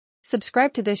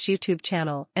Subscribe to this YouTube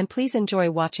channel and please enjoy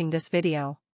watching this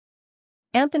video.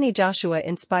 Anthony Joshua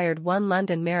inspired one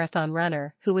London marathon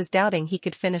runner who was doubting he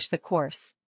could finish the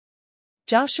course.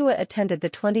 Joshua attended the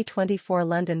 2024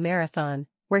 London Marathon,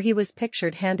 where he was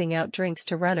pictured handing out drinks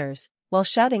to runners, while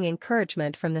shouting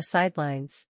encouragement from the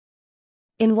sidelines.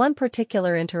 In one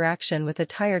particular interaction with a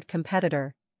tired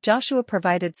competitor, Joshua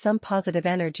provided some positive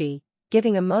energy,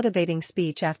 giving a motivating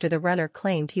speech after the runner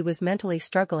claimed he was mentally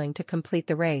struggling to complete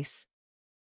the race.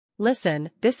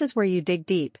 "Listen, this is where you dig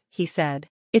deep," he said.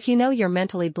 "If you know you're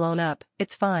mentally blown up,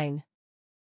 it's fine.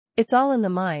 It's all in the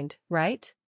mind,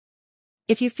 right?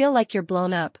 If you feel like you're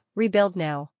blown up, rebuild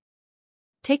now.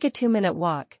 Take a 2-minute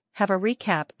walk, have a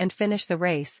recap and finish the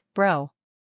race, bro.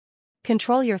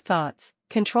 Control your thoughts,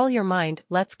 control your mind,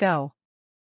 let's go."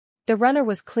 The runner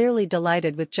was clearly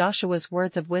delighted with Joshua's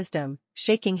words of wisdom,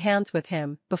 shaking hands with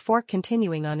him before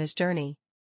continuing on his journey.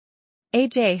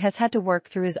 AJ has had to work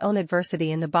through his own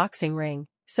adversity in the boxing ring,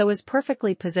 so is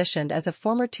perfectly positioned as a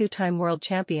former 2-time world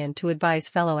champion to advise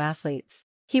fellow athletes.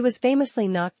 He was famously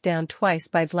knocked down twice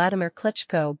by Vladimir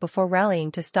Klitschko before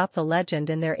rallying to stop the legend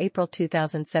in their April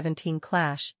 2017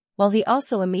 clash, while he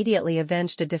also immediately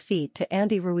avenged a defeat to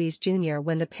Andy Ruiz Jr.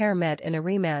 when the pair met in a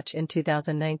rematch in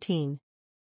 2019.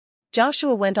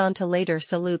 Joshua went on to later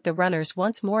salute the runners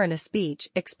once more in a speech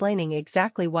explaining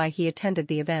exactly why he attended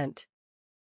the event.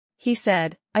 He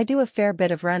said, "I do a fair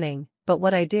bit of running, but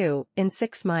what I do, in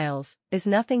 6 miles, is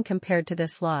nothing compared to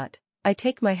this lot. I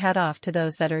take my hat off to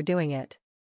those that are doing it."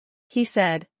 He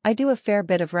said, "I do a fair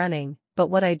bit of running, but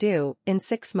what I do, in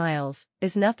 6 miles,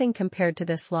 is nothing compared to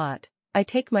this lot. I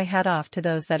take my hat off to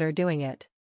those that are doing it."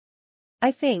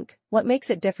 I think, what makes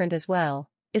it different as well,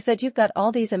 is that you've got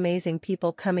all these amazing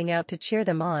people coming out to cheer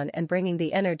them on and bringing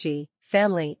the energy,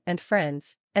 family and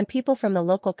friends, and people from the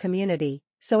local community,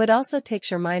 so it also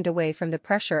takes your mind away from the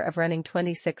pressure of running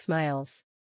 26 miles.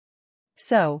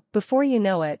 So, before you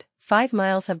know it, 5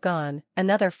 miles have gone,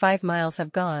 another 5 miles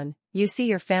have gone, you see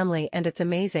your family and it's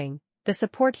amazing. The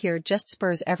support here just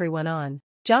spurs everyone on.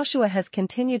 Joshua has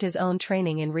continued his own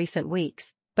training in recent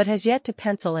weeks, but has yet to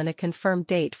pencil in a confirmed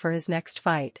date for his next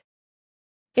fight.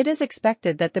 It is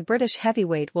expected that the British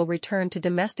heavyweight will return to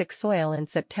domestic soil in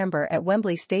September at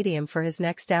Wembley Stadium for his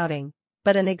next outing,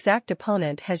 but an exact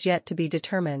opponent has yet to be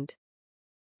determined.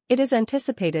 It is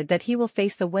anticipated that he will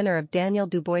face the winner of Daniel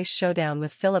Dubois' showdown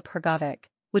with Filip Hrgovic,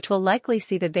 which will likely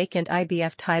see the vacant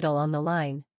IBF title on the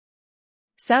line.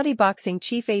 Saudi boxing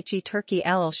chief Turki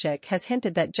Al-Sheikh has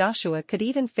hinted that Joshua could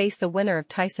even face the winner of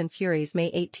Tyson Fury's May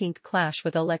 18 clash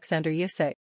with Alexander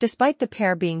Usyk, despite the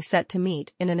pair being set to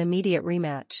meet in an immediate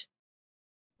rematch.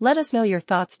 Let us know your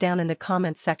thoughts down in the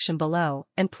comments section below,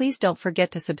 and please don't forget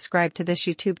to subscribe to this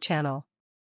YouTube channel.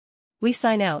 We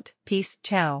sign out, peace,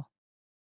 ciao.